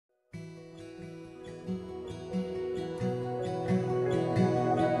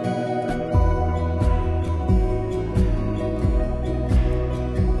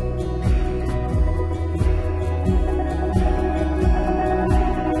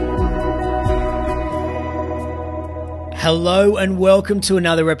Hello and welcome to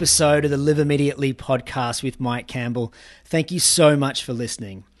another episode of the Live Immediately podcast with Mike Campbell. Thank you so much for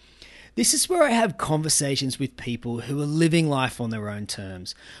listening. This is where I have conversations with people who are living life on their own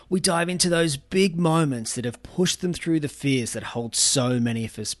terms. We dive into those big moments that have pushed them through the fears that hold so many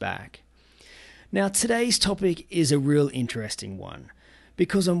of us back. Now, today's topic is a real interesting one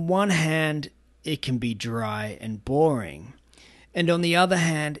because on one hand, it can be dry and boring, and on the other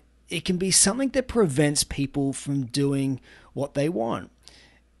hand, it can be something that prevents people from doing what they want.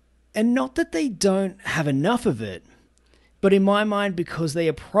 And not that they don't have enough of it, but in my mind, because they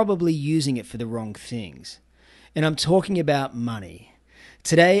are probably using it for the wrong things. And I'm talking about money.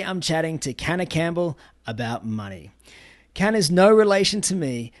 Today, I'm chatting to Canna Campbell about money. Canna's no relation to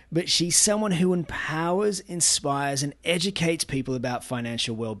me, but she's someone who empowers, inspires, and educates people about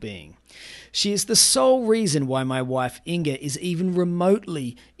financial well-being. She is the sole reason why my wife Inga is even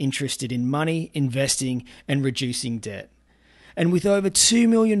remotely interested in money, investing, and reducing debt. And with over 2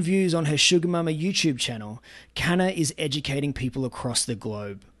 million views on her Sugar Mama YouTube channel, Canna is educating people across the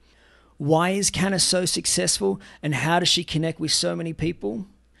globe. Why is Canna so successful, and how does she connect with so many people?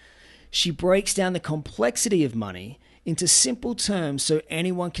 She breaks down the complexity of money into simple terms so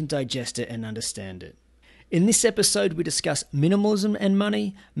anyone can digest it and understand it. In this episode, we discuss minimalism and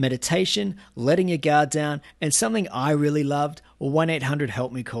money, meditation, letting your guard down, and something I really loved,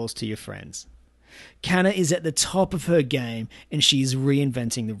 1-800-HELP-ME calls to your friends. Canna is at the top of her game and she is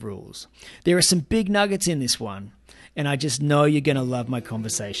reinventing the rules. There are some big nuggets in this one, and I just know you're going to love my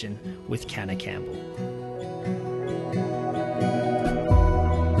conversation with Canna Campbell.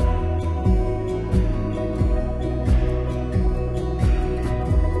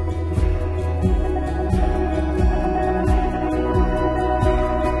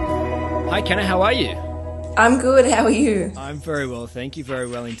 Hi, Canna, how are you? I'm good. How are you? I'm very well, thank you. Very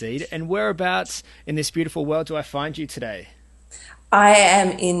well indeed. And whereabouts in this beautiful world do I find you today? I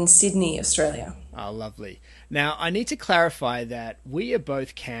am in Sydney, Australia. Oh, lovely. Now, I need to clarify that we are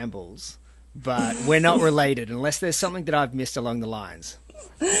both Campbells, but we're not related unless there's something that I've missed along the lines.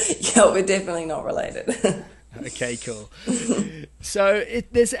 Yeah, we're definitely not related. Okay, cool. So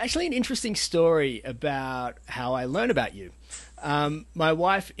there's actually an interesting story about how I learned about you. My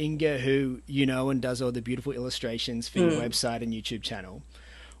wife, Inga, who you know and does all the beautiful illustrations for your website and YouTube channel.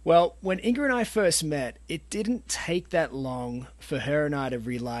 Well, when Inga and I first met, it didn't take that long for her and I to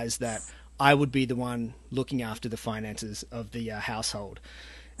realize that I would be the one looking after the finances of the household.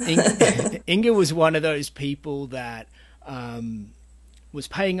 Inga was one of those people that was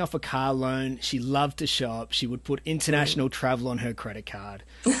paying off a car loan. She loved to shop. She would put international travel on her credit card.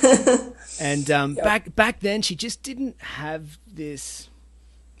 And back then, she just didn't have this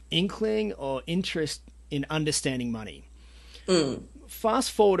inkling or interest in understanding money.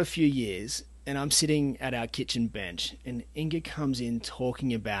 Fast forward a few years, and I'm sitting at our kitchen bench, and Inga comes in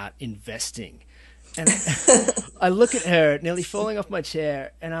talking about investing. And I look at her, nearly falling off my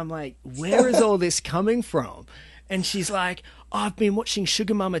chair, and I'm like, where is all this coming from? And she's like, oh, I've been watching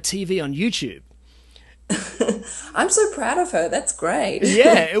Sugar Mama TV on YouTube. I'm so proud of her. That's great.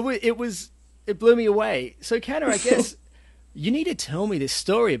 Yeah, it blew me away. So, Canna, I guess you need to tell me this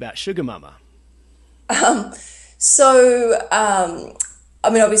story about Sugar Mama. I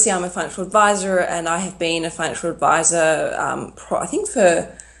mean, obviously I'm a financial advisor, and I have been a financial advisor, I think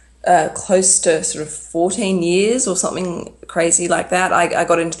for close to sort of 14 years or something crazy like that. I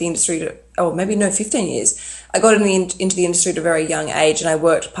got into the industry 15 years. I got into the industry at a very young age, and I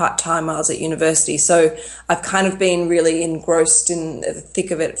worked part-time while I was at university. So I've kind of been really engrossed in the thick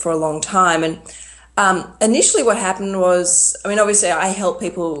of it for a long time. And initially what happened was, I mean, obviously I help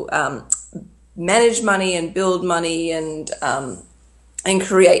people manage money and build money and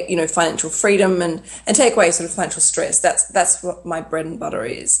create, financial freedom and take away sort of financial stress. That's what my bread and butter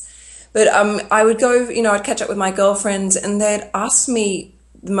is. But I would go, I'd catch up with my girlfriends, and they'd ask me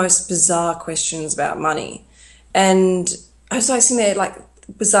the most bizarre questions about money. And I was like sitting there, like,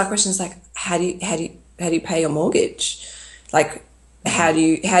 bizarre questions like, how do you pay your mortgage? Like, how do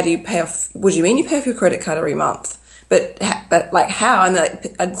you pay off? What do you mean you pay off your credit card every month? But like, how? And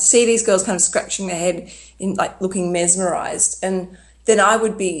I'd see these girls kind of scratching their head in, like, looking mesmerized. And then I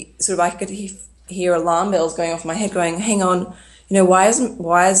would be sort of, I could hear alarm bells going off in my head going, hang on, why is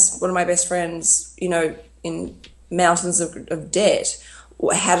one of my best friends, in mountains of debt?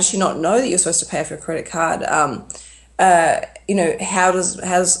 How does she not know that you're supposed to pay off your credit card? How does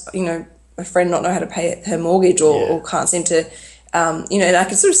a friend not know how to pay her mortgage or can't seem to, and I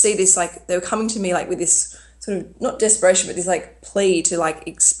could sort of see this, like, they were coming to me like with this sort of, not desperation, but this like plea to like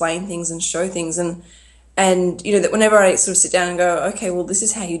explain things and show things. And that whenever I sort of sit down and go, okay, well, this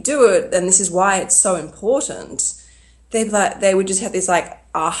is how you do it, and this is why it's so important, they would just have this like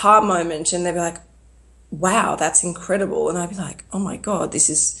aha moment, and they'd be like, wow, that's incredible. And I'd be like, oh my God, this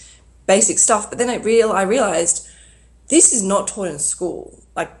is basic stuff. But then I realized this is not taught in school.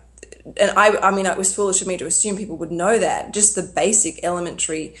 Like, and I mean, it was foolish of me to assume people would know that. Just the basic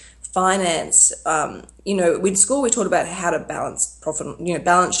elementary finance. In school we taught about how to balance profit,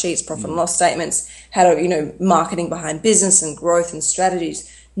 balance sheets, profit and loss statements, how to, marketing behind business and growth and strategies.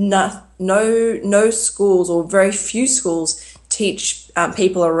 No schools, or very few schools, teach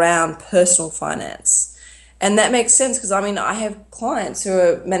people around personal finance. And that makes sense because, I have clients who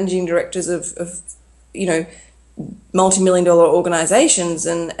are managing directors of multi-million-dollar organizations,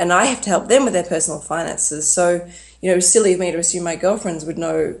 and I have to help them with their personal finances. So, it's silly of me to assume my girlfriends would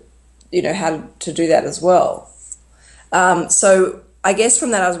know, how to do that as well. So I guess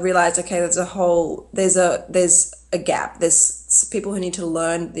from that I realized, okay, there's a gap. There's people who need to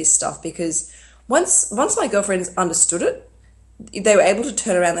learn this stuff, because once my girlfriends understood it, they were able to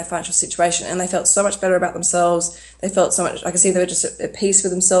turn around their financial situation, and they felt so much better about themselves. They felt so much, I could see they were just at peace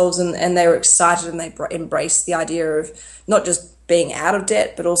with themselves, and they were excited, and they embraced the idea of not just being out of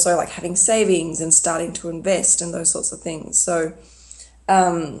debt, but also like having savings and starting to invest and those sorts of things. So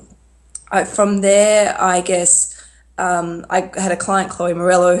from there, I guess, I had a client, Chloe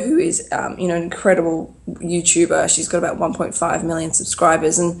Morello, who is, an incredible YouTuber. She's got about 1.5 million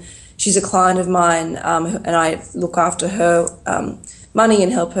subscribers, and she's a client of mine, and I look after her money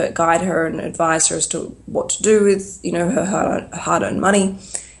and help her, guide her and advise her as to what to do with, her hard-earned money.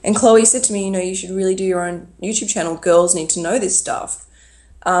 And Chloe said to me, you should really do your own YouTube channel. Girls need to know this stuff.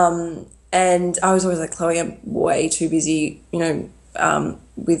 And I was always like, Chloe, I'm way too busy,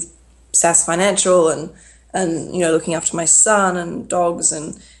 with SAS Financial and looking after my son and dogs.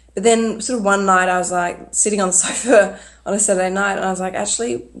 But then sort of one night I was like sitting on the sofa on a Saturday night, and I was like,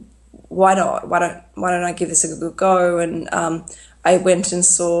 actually, why not? Why don't I give this a good go? And I went and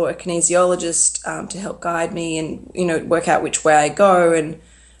saw a kinesiologist to help guide me and, work out which way I go and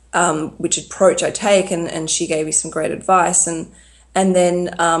which approach I take. And she gave me some great advice. And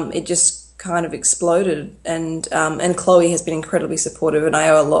then it just kind of exploded. And Chloe has been incredibly supportive, and I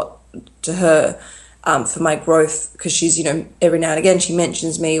owe a lot to her for my growth, because she's, every now and again she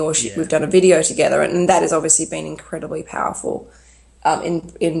mentions me, or we've done a video together, and that has obviously been incredibly powerful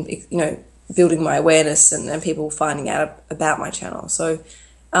in building my awareness and people finding out about my channel. So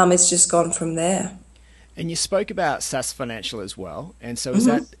it's just gone from there. And you spoke about SAS Financial as well, and so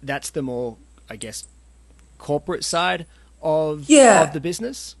that's the more, I guess, corporate side of the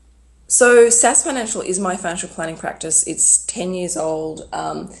business? So SAS Financial is my financial planning practice. It's 10 years old.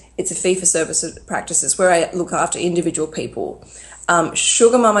 It's a fee-for-service practice. It's where I look after individual people.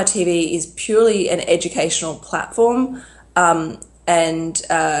 Sugar Mama TV is purely an educational platform, and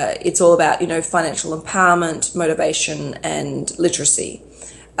it's all about, financial empowerment, motivation, and literacy.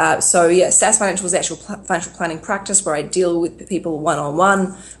 SAS Financial is the actual financial planning practice where I deal with people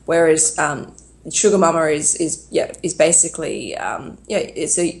one-on-one, whereas Sugar Mama is basically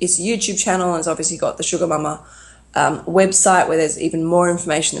it's a YouTube channel, and it's obviously got the Sugar Mama website where there's even more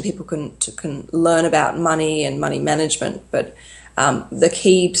information that people can learn about money and money management. But the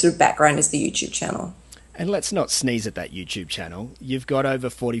key sort of background is the YouTube channel. And let's not sneeze at that YouTube channel. You've got over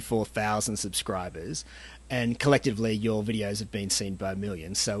 44,000 subscribers, and collectively your videos have been seen by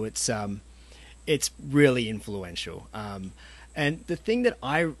millions. So it's really influential. And the thing that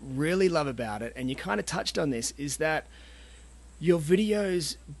I really love about it, and you kind of touched on this, is that your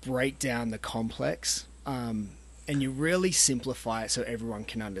videos break down the complex, and you really simplify it so everyone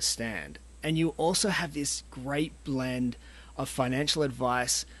can understand. And you also have this great blend of financial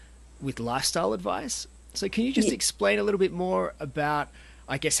advice with lifestyle advice. So can you just explain a little bit more about,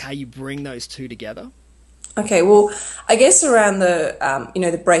 I guess, how you bring those two together? Okay, well, I guess around the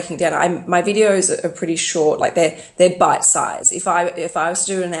the breaking down, my videos are pretty short, like they're bite size. If I was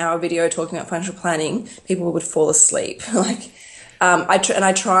to do an hour video talking about financial planning, people would fall asleep.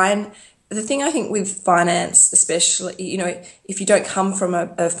 I try and the thing I think with finance, especially, if you don't come from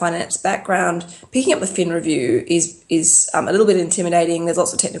a finance background, picking up the fin review is a little bit intimidating. There's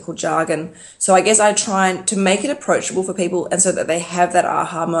lots of technical jargon. So I guess I try to make it approachable for people, and so that they have that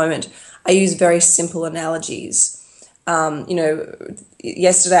aha moment. I use very simple analogies.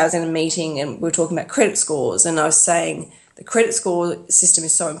 Yesterday I was in a meeting and we were talking about credit scores, and I was saying the credit score system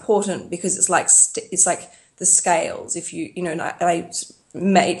is so important because it's like the scales. If I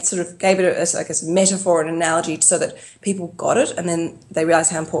gave it a metaphor and analogy so that people got it, and then they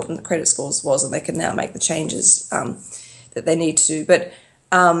realized how important the credit scores was, and they can now make the changes that they need to do. But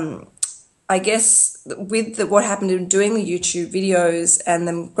I guess with what happened in doing the YouTube videos and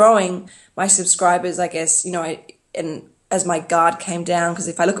them growing, my subscribers, I guess, and as my guard came down, because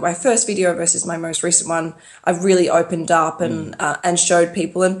if I look at my first video versus my most recent one, I've really opened up and showed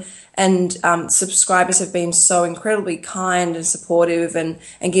people, and subscribers have been so incredibly kind and supportive and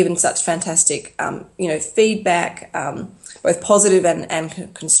given such fantastic feedback, both positive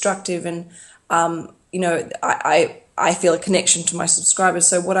and constructive, and I feel a connection to my subscribers.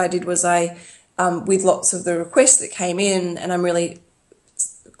 So what I did was with lots of the requests that came in, and I'm really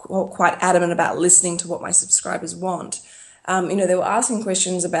quite adamant about listening to what my subscribers want. They were asking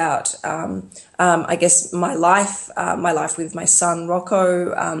questions about, I guess, my life with my son, Rocco,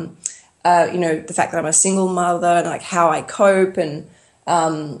 the fact that I'm a single mother and like how I cope, and,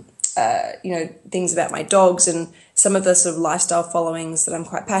 things about my dogs, and some of the sort of lifestyle followings that I'm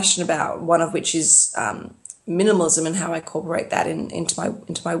quite passionate about, one of which is minimalism and how I incorporate that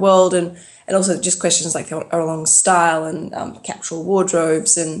into my world, and also just questions like along style and capsule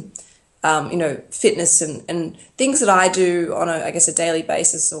wardrobes and fitness and things that I do on a daily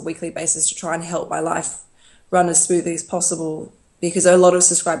basis or weekly basis to try and help my life run as smoothly as possible, because a lot of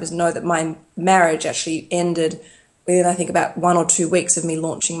subscribers know that my marriage actually ended within, I think, about 1 or 2 weeks of me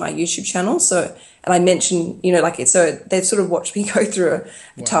launching my YouTube channel. So, and I mentioned, so they've sort of watched me go through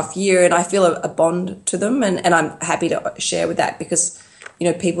a tough year, and I feel a bond to them, and I'm happy to share with that, because,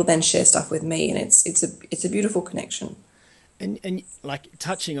 people then share stuff with me, and it's a beautiful connection. And like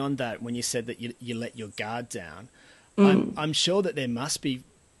touching on that, when you said that you let your guard down, I'm sure that there must be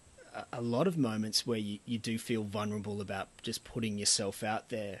a lot of moments where you do feel vulnerable about just putting yourself out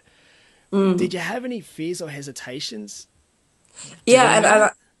there. Did you have any fears or hesitations? Yeah, and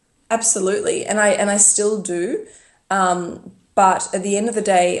I, absolutely, and I still do. But at the end of the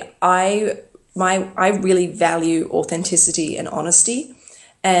day, I really value authenticity and honesty,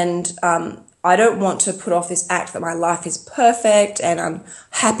 and I don't want to put off this act that my life is perfect and I'm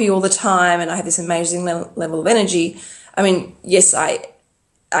happy all the time and I have this amazing level of energy. I mean, yes, I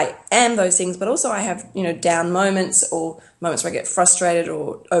am those things, but also I have, down moments or moments where I get frustrated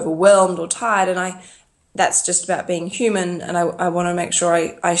or overwhelmed or tired, and that's just about being human, and I want to make sure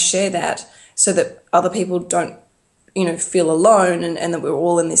I share that so that other people don't, feel alone, and that we're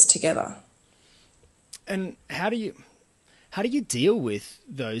all in this together. And how do you deal with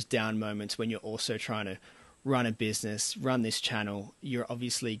those down moments when you're also trying to run a business, run this channel? You're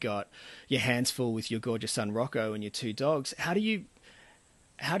obviously got your hands full with your gorgeous son Rocco and your 2 dogs. How do you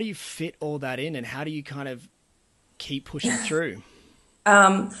fit all that in, and how do you kind of keep pushing through?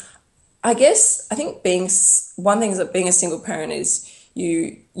 I think one thing is that being a single parent is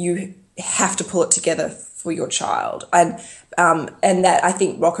you have to pull it together for your child, and that I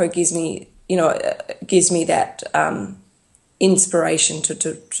think Rocco gives me that inspiration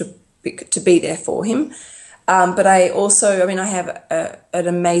to be there for him. But I also, I have an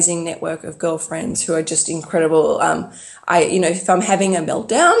amazing network of girlfriends who are just incredible. If I'm having a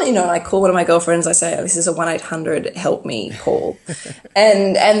meltdown, I call one of my girlfriends, I say, this is a 1-800, help me call.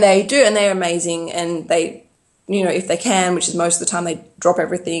 and they do, and they're amazing. And they, if they can, which is most of the time, they drop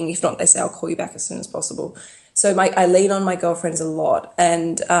everything. If not, they say, I'll call you back as soon as possible. So I lean on my girlfriends a lot.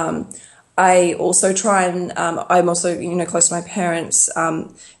 And I also try and I'm also close to my parents.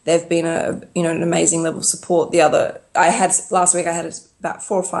 They've been an amazing level of support. Last week I had about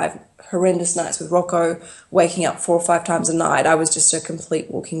 4 or 5 horrendous nights with Rocco, waking up 4 or 5 times a night. I was just a complete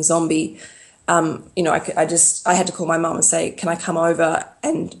walking zombie. I had to call my mum and say, can I come over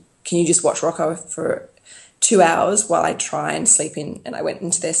and can you just watch Rocco for 2 hours while I try and sleep in? And I went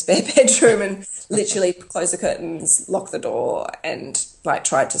into their spare bedroom and literally closed the curtains, locked the door, and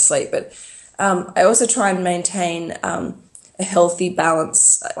tried to sleep. But I also try and maintain a healthy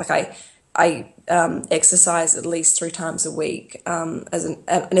balance. I exercise at least 3 times a week. And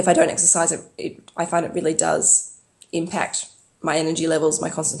if I don't exercise, I find it really does impact my energy levels, my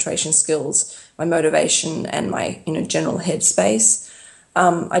concentration skills, my motivation, and my general headspace.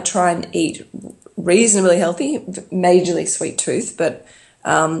 I try and eat reasonably healthy, majorly sweet tooth, but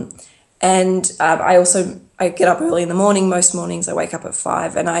I get up early in the morning. Most mornings I wake up at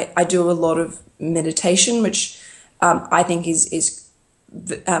 5, and I do a lot of meditation, which I think has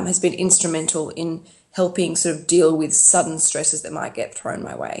been instrumental in helping sort of deal with sudden stresses that might get thrown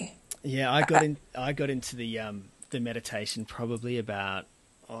my way. Yeah, I got into the meditation probably about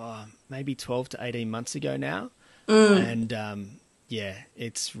maybe 12 to 18 months ago now, and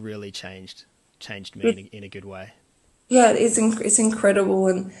it's really changed me in a good way. Yeah, it's incredible.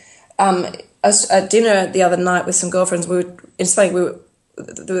 And at dinner the other night with some girlfriends, there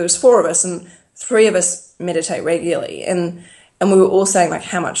was 4 of us, and 3 of us meditate regularly, and we were all saying like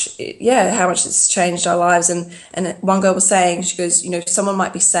how much it's changed our lives. And one girl was saying, she goes, someone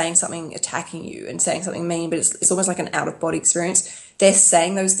might be saying something, attacking you and saying something mean, but it's almost like an out of body experience. They're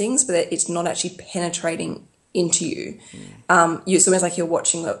saying those things, but it's not actually penetrating into you. It's almost like you're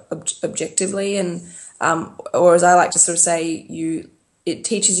watching objectively, and or as I like to sort of say, it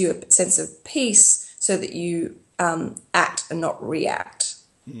teaches you a sense of peace so that you act and not react.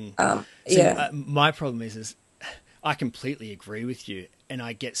 My problem is I completely agree with you, and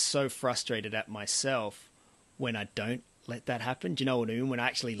I get so frustrated at myself when I don't let that happen. Do you know what I mean? When I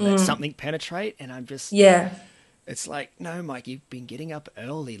actually let something penetrate, and I'm just it's like, no, Mike, you've been getting up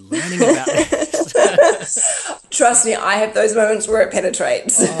early, learning about this. Trust me, I have those moments where it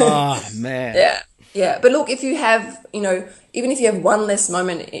penetrates. Oh man. Yeah. But look, if you have, even if you have one less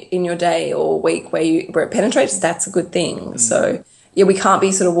moment in your day or week where it penetrates, that's a good thing. So yeah, we can't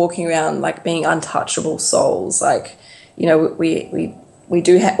be sort of walking around like being untouchable souls. Like, we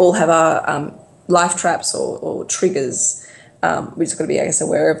do all have our life traps or triggers. We just got to be, I guess,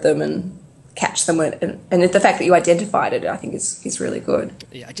 aware of them and catch them. And the fact that you identified it, I think is really good.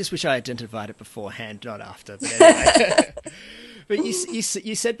 Yeah, I just wish I identified it beforehand, not after. But anyway. But you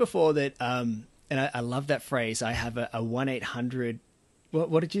said before that, and I love that phrase, I have a 1-800...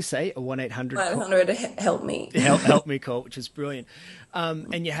 What did you say? A 1-800... 1-800 help me. help me call, which is brilliant.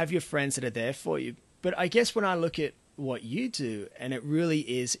 And you have your friends that are there for you. But I guess when I look at what you do, and it really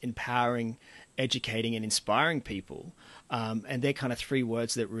is empowering, educating, and inspiring people, and they're kind of three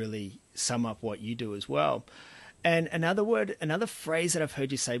words that really sum up what you do as well. And another phrase that I've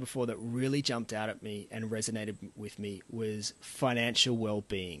heard you say before that really jumped out at me and resonated with me was financial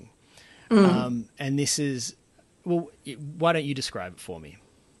well-being. And this is... Well, why don't you describe it for me?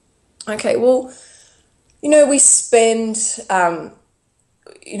 Okay, well, we spend, the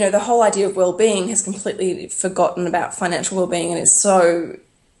whole idea of well-being has completely forgotten about financial well-being, and it's so,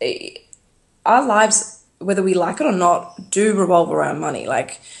 our lives, whether we like it or not, do revolve around money.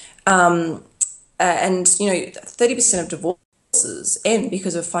 Like, and 30% of divorces end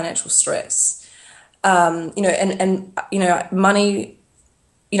because of financial stress. Money,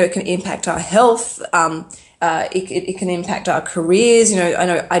 can impact our health. It can impact our careers.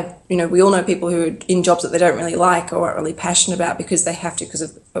 We all know people who are in jobs that they don't really like or aren't really passionate about because they have to because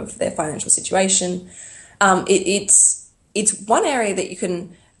of their financial situation. It's one area that you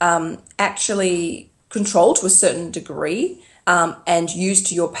can actually control to a certain degree and use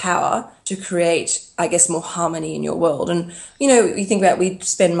to your power to create, I guess, more harmony in your world. And, you think about, we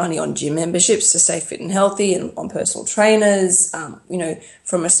spend money on gym memberships to stay fit and healthy and on personal trainers.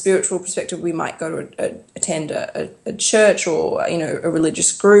 From a spiritual perspective, we might go to attend a church or, a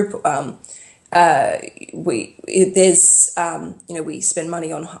religious group. We spend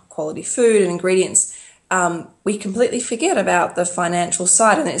money on quality food and ingredients. We completely forget about the financial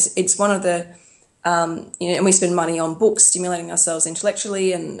side, and it's one of the and we spend money on books, stimulating ourselves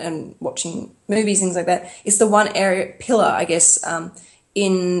intellectually and watching movies, things like that. It's the one pillar, I guess,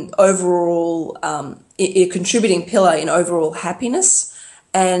 in overall, a contributing pillar in overall happiness.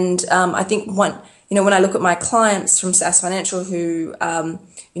 And I think when I look at my clients from SAS Financial who,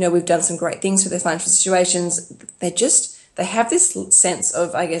 we've done some great things for their financial situations, they have this sense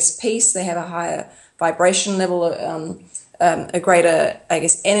of, I guess, peace. They have a higher vibration level, a greater, I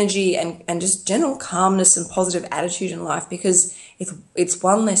guess, energy and just general calmness and positive attitude in life, because it's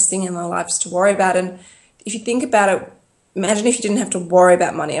one less thing in their lives to worry about. And if you think about it, imagine if you didn't have to worry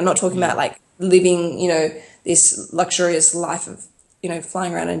about money. I'm not talking about like living, this luxurious life of,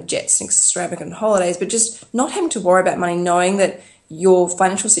 flying around in jets and extravagant holidays, but just not having to worry about money, knowing that your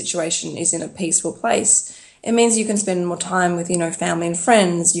financial situation is in a peaceful place. It means you can spend more time with, family and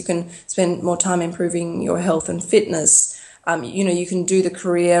friends. You can spend more time improving your health and fitness. You can do the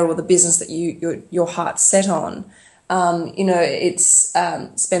career or the business that your heart's set on. It's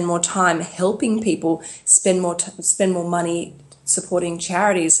spend more time helping people, spend more money supporting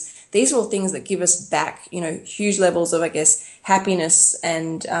charities. These are all things that give us back, huge levels of, I guess, happiness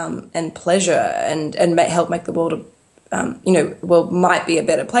and pleasure, and help make the world might be a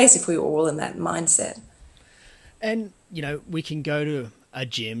better place if we were all in that mindset. And we can go to a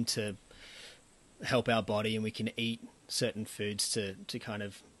gym to help our body, and we can eat certain foods to kind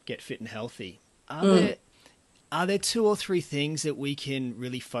of get fit and healthy. Are there two or three things that we can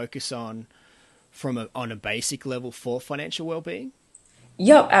really focus on on a basic level for financial well-being?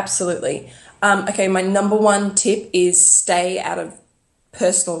 Yep, absolutely. Okay, my number one tip is stay out of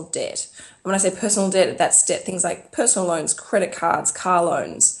personal debt. When I say personal debt, that's debt, things like personal loans, credit cards, car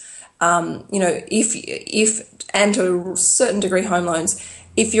loans. If and to a certain degree home loans.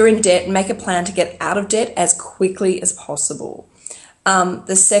 If you're in debt, make a plan to get out of debt as quickly as possible.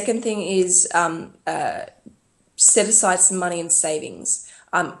 The second thing is set aside some money in savings.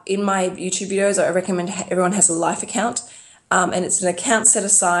 In my YouTube videos, I recommend everyone has a life account, and it's an account set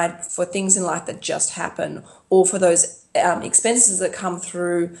aside for things in life that just happen, or for those expenses that come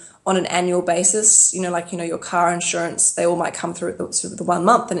through on an annual basis. Your car insurance, they all might come through at sort of the 1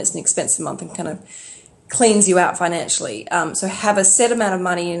 month, and it's an expensive month and kind of cleans you out financially. So have a set amount of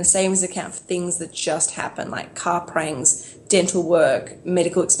money in a savings account for things that just happen, like car pranks, dental work,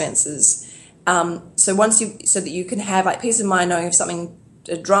 medical expenses. So that you can have like peace of mind knowing if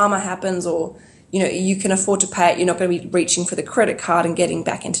a drama happens, or you can afford to pay it, you're not going to be reaching for the credit card and getting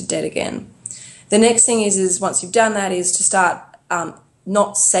back into debt again. The next thing is once you've done that, is to start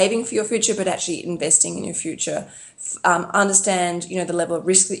not saving for your future, but actually investing in your future. Understand the level of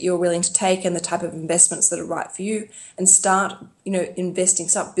risk that you're willing to take and the type of investments that are right for you, and start investing,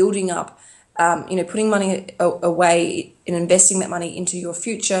 start building up, putting money away and investing that money into your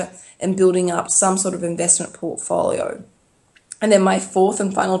future and building up some sort of investment portfolio. And then my fourth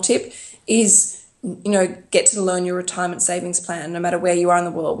and final tip is get to learn your retirement savings plan, no matter where you are in the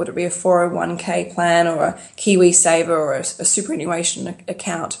world, whether it be a 401k plan or a Kiwi Saver or a superannuation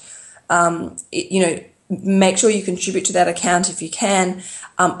account. Make sure you contribute to that account if you can.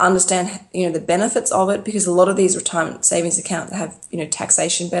 Understand the benefits of it, because a lot of these retirement savings accounts have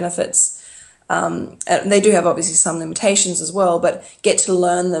taxation benefits. And they do have obviously some limitations as well, but get to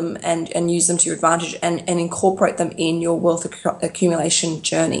learn them and use them to your advantage, and incorporate them in your wealth accumulation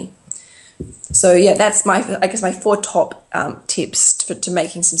journey. So yeah, that's my 4 top tips to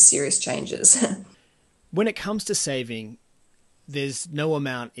making some serious changes. When it comes to saving, there's no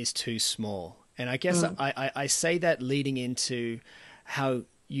amount is too small. And I guess I say that leading into how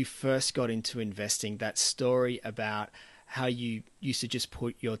you first got into investing, that story about how you used to just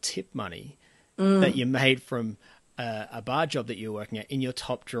put your tip money that you made from a bar job that you were working at in your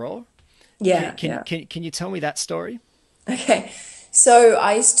top drawer. Yeah. Can you tell me that story? Okay. So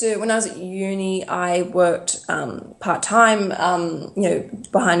I used to, when I was at uni, I worked part-time,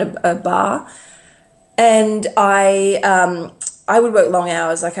 behind a bar, and I would work long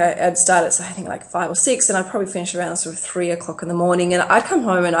hours. Like I'd start at, I think, like 5 or 6, and I'd probably finish around sort of 3 o'clock in the morning, and I'd come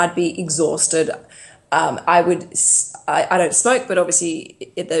home and I'd be exhausted. I don't smoke, but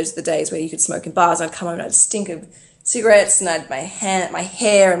obviously those are the days where you could smoke in bars. I'd come home and I'd stink of cigarettes, and my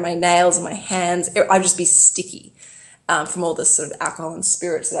hair and my nails and my hands, I'd just be sticky from all this sort of alcohol and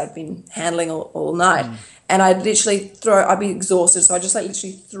spirits that I'd been handling all night. And I'd be exhausted, so I'd just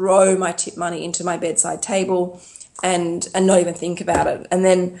literally throw my tip money into my bedside table and not even think about it. And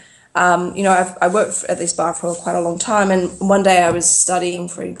then, I worked at this bar for quite a long time, and one day I was studying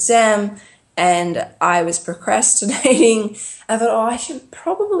for an exam, and I was procrastinating. I thought, I should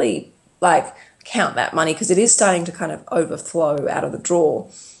probably count that money, because it is starting to kind of overflow out of the drawer.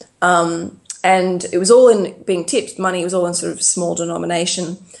 And it was all in being tipped money. It was all in sort of small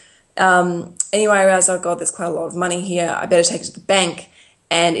denomination. Anyway, I realized, oh God, there's quite a lot of money here. I better take it to the bank.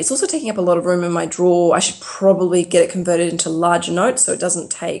 And it's also taking up a lot of room in my drawer. I should probably get it converted into larger notes so it doesn't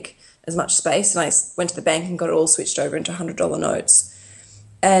take as much space. And I went to the bank and got it all switched over into $100 notes.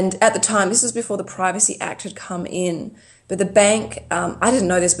 And at the time, this was before the Privacy Act had come in. But the bank, I didn't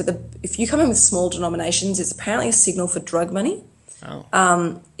know this, but if you come in with small denominations, it's apparently a signal for drug money. Oh.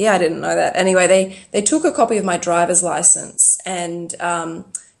 Yeah, I didn't know that. Anyway, they took a copy of my driver's license and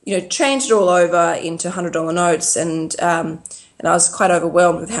changed it all over into $100 notes, and I was quite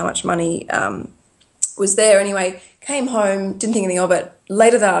overwhelmed with how much money was there. Anyway, came home, didn't think anything of it.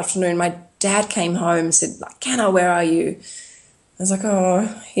 Later that afternoon, my dad came home and said, "Canna, where are you?" I was like, "Oh,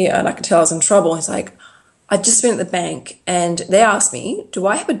 here," and I could tell I was in trouble. He's like, "I'd just been at the bank, and they asked me, do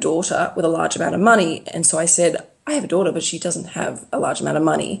I have a daughter with a large amount of money?" And so I said, "I have a daughter, but she doesn't have a large amount of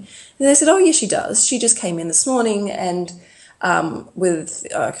money." And they said, "Oh, yes, she does. She just came in this morning and with,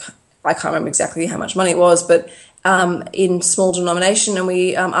 I can't remember exactly how much money it was, but in small denomination, and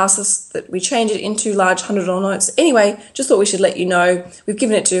we asked us that we change it into large $100 notes. Anyway, just thought we should let you know. We've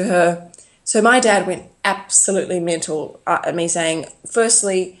given it to her." So my dad went absolutely mental at me, saying,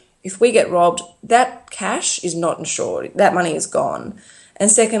 firstly, if we get robbed, that cash is not insured. That money is gone.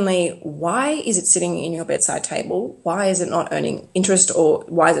 And secondly, why is it sitting in your bedside table? Why is it not earning interest, or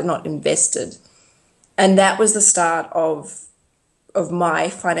why is it not invested? And that was the start of my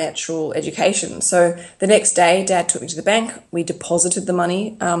financial education. So the next day, Dad took me to the bank. We deposited the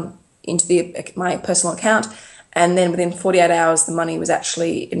money into my personal account, and then within 48 hours, the money was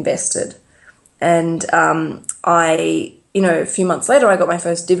actually invested. And a few months later, I got my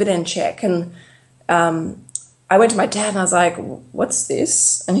first dividend check, and I went to my dad and I was like, "What's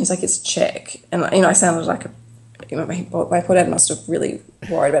this?" And he's like, "It's a check." And I sounded like my poor dad must have really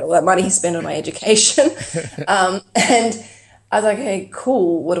worried about all that money he spent on my education. And I was like, hey,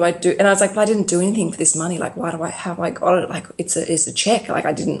 cool, what do I do? And I was like, but I didn't do anything for this money. Like, how have I got it? Like, it's a check. Like,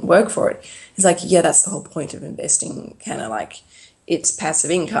 I didn't work for it. He's like, yeah, that's the whole point of investing, kind of like, it's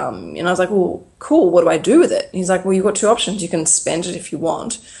passive income. And I was like, well, cool, what do I do with it? And he's like, well, you've got two options. You can spend it if you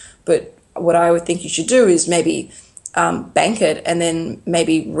want, but what I would think you should do is maybe bank it and then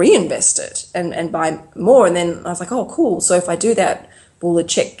maybe reinvest it and buy more. And then I was like, oh, cool. So if I do that, will the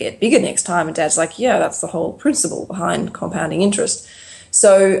check get bigger next time? And Dad's like, yeah, that's the whole principle behind compounding interest.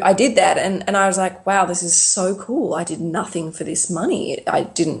 So I did that, and I was like, wow, this is so cool. I did nothing for this money. I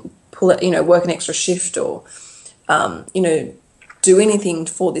didn't pull it, work an extra shift or, do anything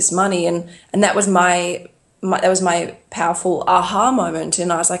for this money. And that was my powerful aha moment.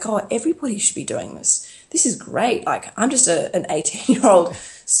 And I was like, oh, everybody should be doing this. This is great. Like, I'm just an 18-year-old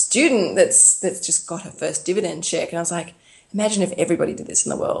student that's just got her first dividend check. And I was like, imagine if everybody did this in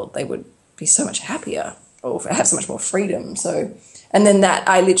the world, they would be so much happier or have so much more freedom. So, and then that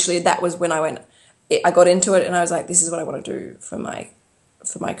was when I got into it, and I was like, this is what I want to do for my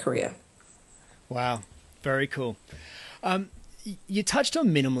career. Wow. Very cool. You touched on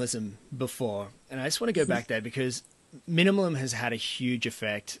minimalism before, and I just want to go back there because minimalism has had a huge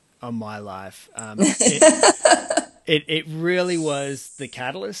effect on my life. It really was the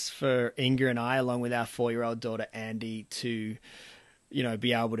catalyst for Inga and I, along with our 4-year-old daughter, Andy, to,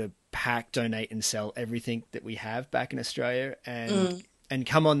 be able to pack, donate and sell everything that we have back in Australia and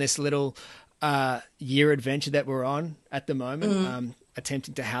come on this little year adventure that we're on at the moment,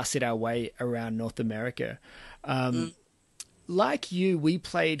 attempting to house it our way around North America. Like you, we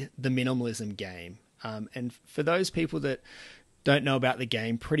played the minimalism game. And for those people that don't know about the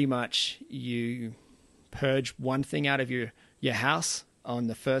game, pretty much you purge one thing out of your house on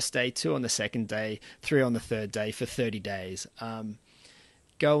the first day, 2 on the second day, 3 on the third day for 30 days.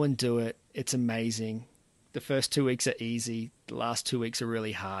 Go and do it. It's amazing. The first 2 weeks are easy. The last 2 weeks are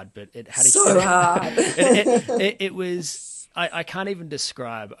really hard, but it had hard. It was, I can't even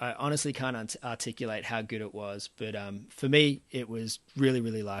describe. I honestly can't articulate how good it was. But for me, it was really,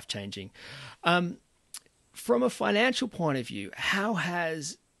 really life-changing. From a financial point of view, how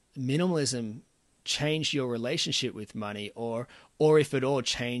has minimalism changed your relationship with money, or if at all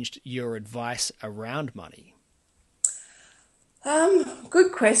changed your advice around money?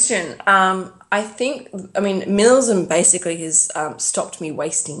 Good question. Minimalism basically has stopped me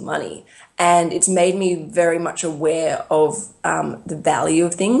wasting money, and it's made me very much aware of the value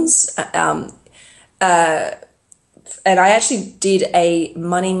of things. And I actually did a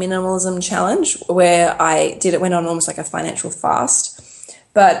money minimalism challenge where went on almost like a financial fast.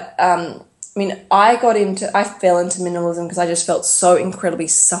 But I fell into minimalism because I just felt so incredibly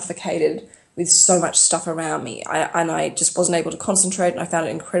suffocated with so much stuff around me. I just wasn't able to concentrate, and I found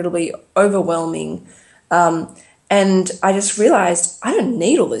it incredibly overwhelming. And I just realized I don't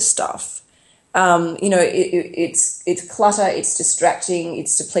need all this stuff. It's clutter, it's distracting,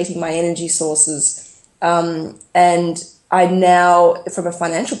 it's depleting my energy sources. And I now, from a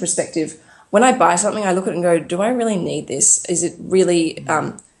financial perspective, when I buy something, I look at it and go, do I really need this? Is it really,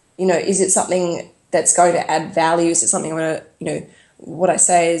 is it something that's going to add value? Is it something I'm going to, what I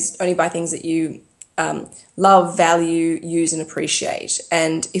say is only buy things that you love, value, use, and appreciate.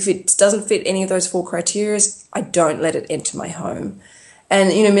 And if it doesn't fit any of those 4 criteria, I don't let it enter my home. And,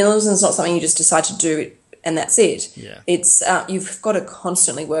 minimalism is not something you just decide to do and that's it. Yeah. It's, you've got to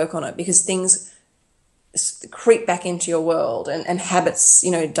constantly work on it because things creep back into your world and habits,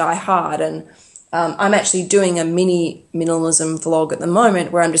 die hard. And I'm actually doing a mini minimalism vlog at the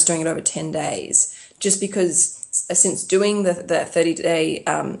moment where I'm just doing it over 10 days just because since doing the 30-day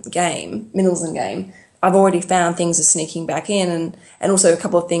minimalism game, I've already found things are sneaking back in and also a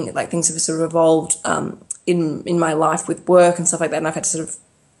couple of things have sort of evolved in my life with work and stuff like that, and I've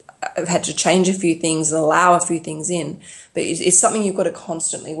had to change a few things and allow a few things in. But it's something you've got to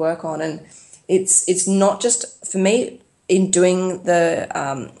constantly work on, and it's not just for me in doing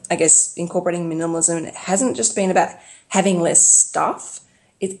the incorporating minimalism. It hasn't just been about having less stuff.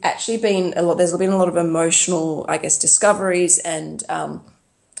 It's actually been there's been a lot of emotional, discoveries and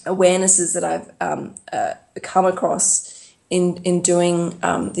awarenesses that I've come across in doing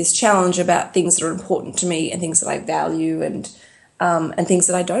this challenge about things that are important to me and things that I value and things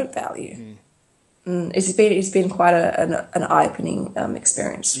that I don't value. It's been quite an eye-opening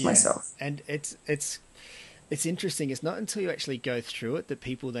experience for myself. And it's interesting. It's not until you actually go through it that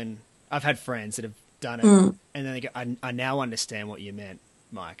people then. I've had friends that have done it, and then they go, "I now understand what you meant,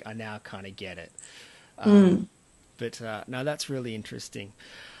 Mike. I now kind of get it." But no, that's really interesting.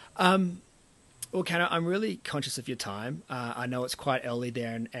 Well, Canna, I'm really conscious of your time. I know it's quite early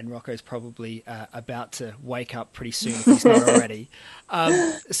there, and Rocco's probably about to wake up pretty soon if he's not already.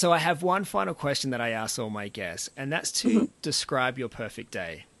 So I have one final question that I ask all my guests, and that's to describe your perfect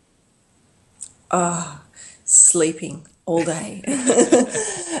day. Sleeping all day.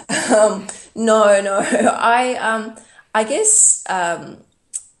 No. I guess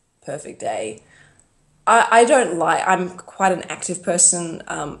perfect day. I don't like. I'm quite an active person.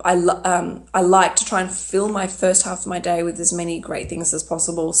 I like to try and fill my first half of my day with as many great things as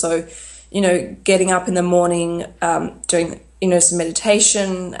possible. So, getting up in the morning, doing some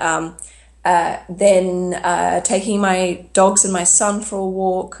meditation, then taking my dogs and my son for a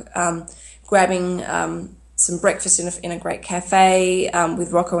walk, grabbing some breakfast in a great cafe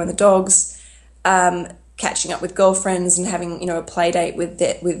with Rocco and the dogs, catching up with girlfriends and having a play date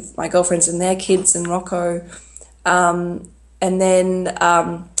with my girlfriends and their kids and Rocco, and then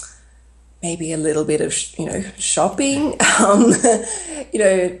maybe a little bit of shopping. I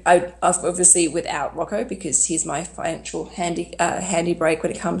obviously without Rocco because he's my financial handy break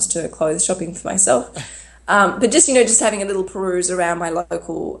when it comes to clothes shopping for myself. But just having a little peruse around my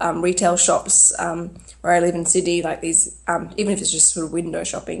local retail shops where I live in Sydney, like these, even if it's just sort of window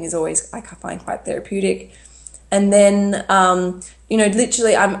shopping, is always I find quite therapeutic. And then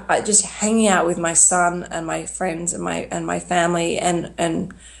literally I'm just hanging out with my son and my friends and my family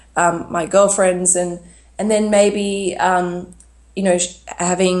and my girlfriends and then maybe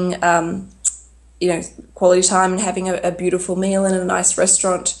having quality time and having a beautiful meal in a nice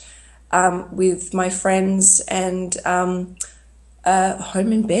restaurant with my friends and home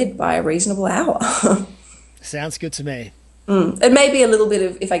in bed by a reasonable hour. Sounds good to me. It may be a little bit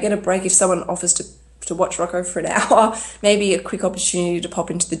of, if I get a break, if someone offers to watch Rocco for an hour, maybe a quick opportunity to pop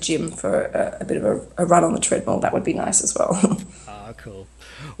into the gym for a bit of a run on the treadmill. That would be nice as well. Oh, cool.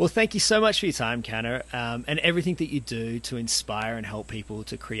 Well, thank you so much for your time, Canna, and everything that you do to inspire and help people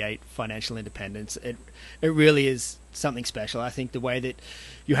to create financial independence. It really is something special. I think the way that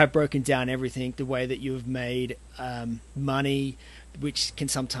you have broken down everything, the way that you have made money, which can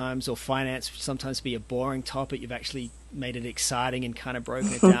sometimes, or finance, sometimes be a boring topic, you've actually made it exciting and kind of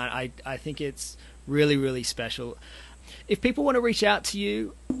broken it down. I think it's really, really special. If people want to reach out to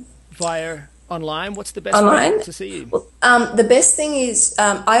you via online, what's the best way to see you? Well, the best thing is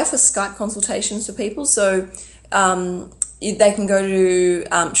I offer Skype consultations for people. So they can go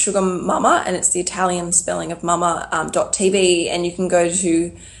to Sugar Mama, and it's the Italian spelling of mama, .tv, and you can go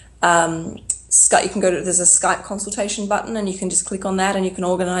to Skype. There's a Skype consultation button, and you can just click on that, and you can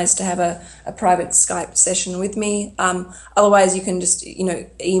organise to have a private Skype session with me. Otherwise, you can just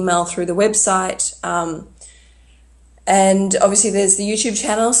email through the website. And obviously, there's the YouTube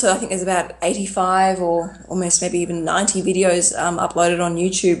channel. So I think there's about 85 or almost maybe even 90 videos uploaded on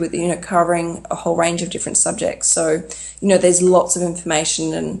YouTube with covering a whole range of different subjects. So there's lots of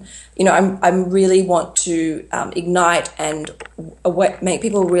information, and I really want to ignite and make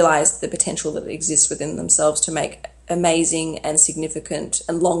people realise the potential that exists within themselves to make amazing and significant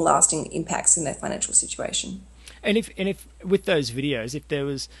and long-lasting impacts in their financial situation. And if with those videos, if there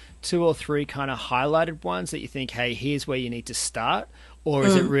was 2 or 3 kind of highlighted ones that you think, hey, here's where you need to start, or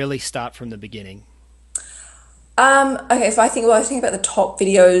is it really start from the beginning? Okay, if I think about the top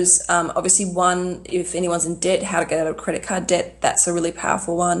videos, obviously one, if anyone's in debt, how to get out of credit card debt, that's a really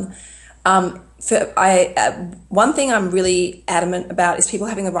powerful one. One thing I'm really adamant about is people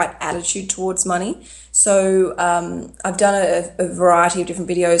having the right attitude towards money. So I've done a variety of different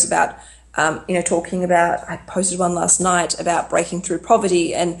videos about talking about, I posted one last night about breaking through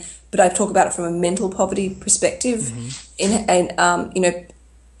poverty, but I talk about it from a mental poverty perspective,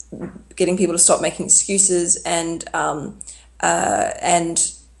 getting people to stop making excuses and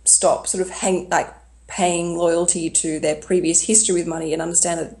stop sort of paying loyalty to their previous history with money, and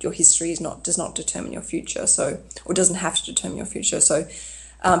understand that your history does not determine your future, or doesn't have to determine your future. So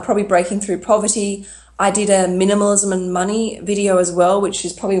probably breaking through poverty. I did a minimalism and money video as well, which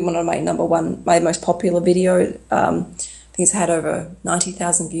is probably one of my my most popular video. I think it's had over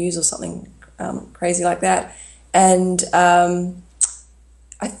 90,000 views or something crazy like that. And let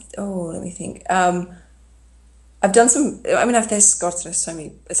me think. I've done some. I mean, there's so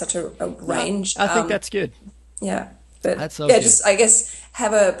many. It's such a range. I think that's good. Yeah, but that's so good. Just I guess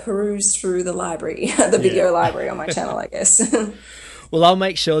have a peruse through the library, the video library on my channel, I guess. Well, I'll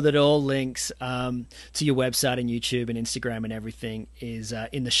make sure that all links to your website and YouTube and Instagram and everything is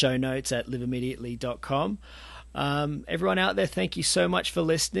in the show notes at liveimmediately.com. Everyone out there, thank you so much for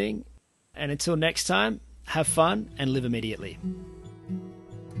listening. And until next time, have fun and live immediately.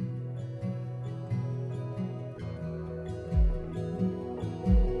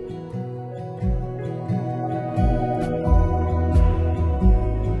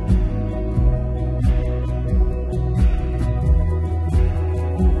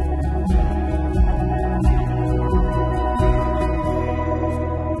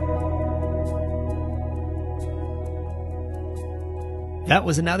 That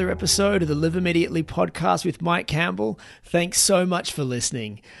was another episode of the Live Immediately podcast with Mike Campbell. Thanks so much for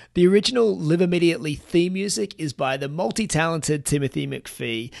listening. The original Live Immediately theme music is by the multi-talented Timothy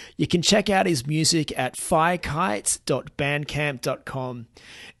McPhee. You can check out his music at firekites.bandcamp.com.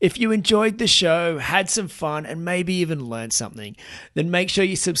 If you enjoyed the show, had some fun, and maybe even learned something, then make sure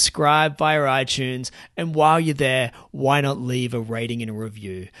you subscribe via iTunes. And while you're there, why not leave a rating and a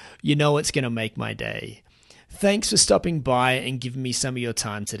review? You know it's going to make my day. Thanks for stopping by and giving me some of your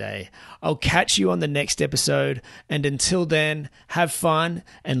time today. I'll catch you on the next episode, and until then, have fun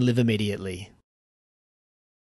and live immediately.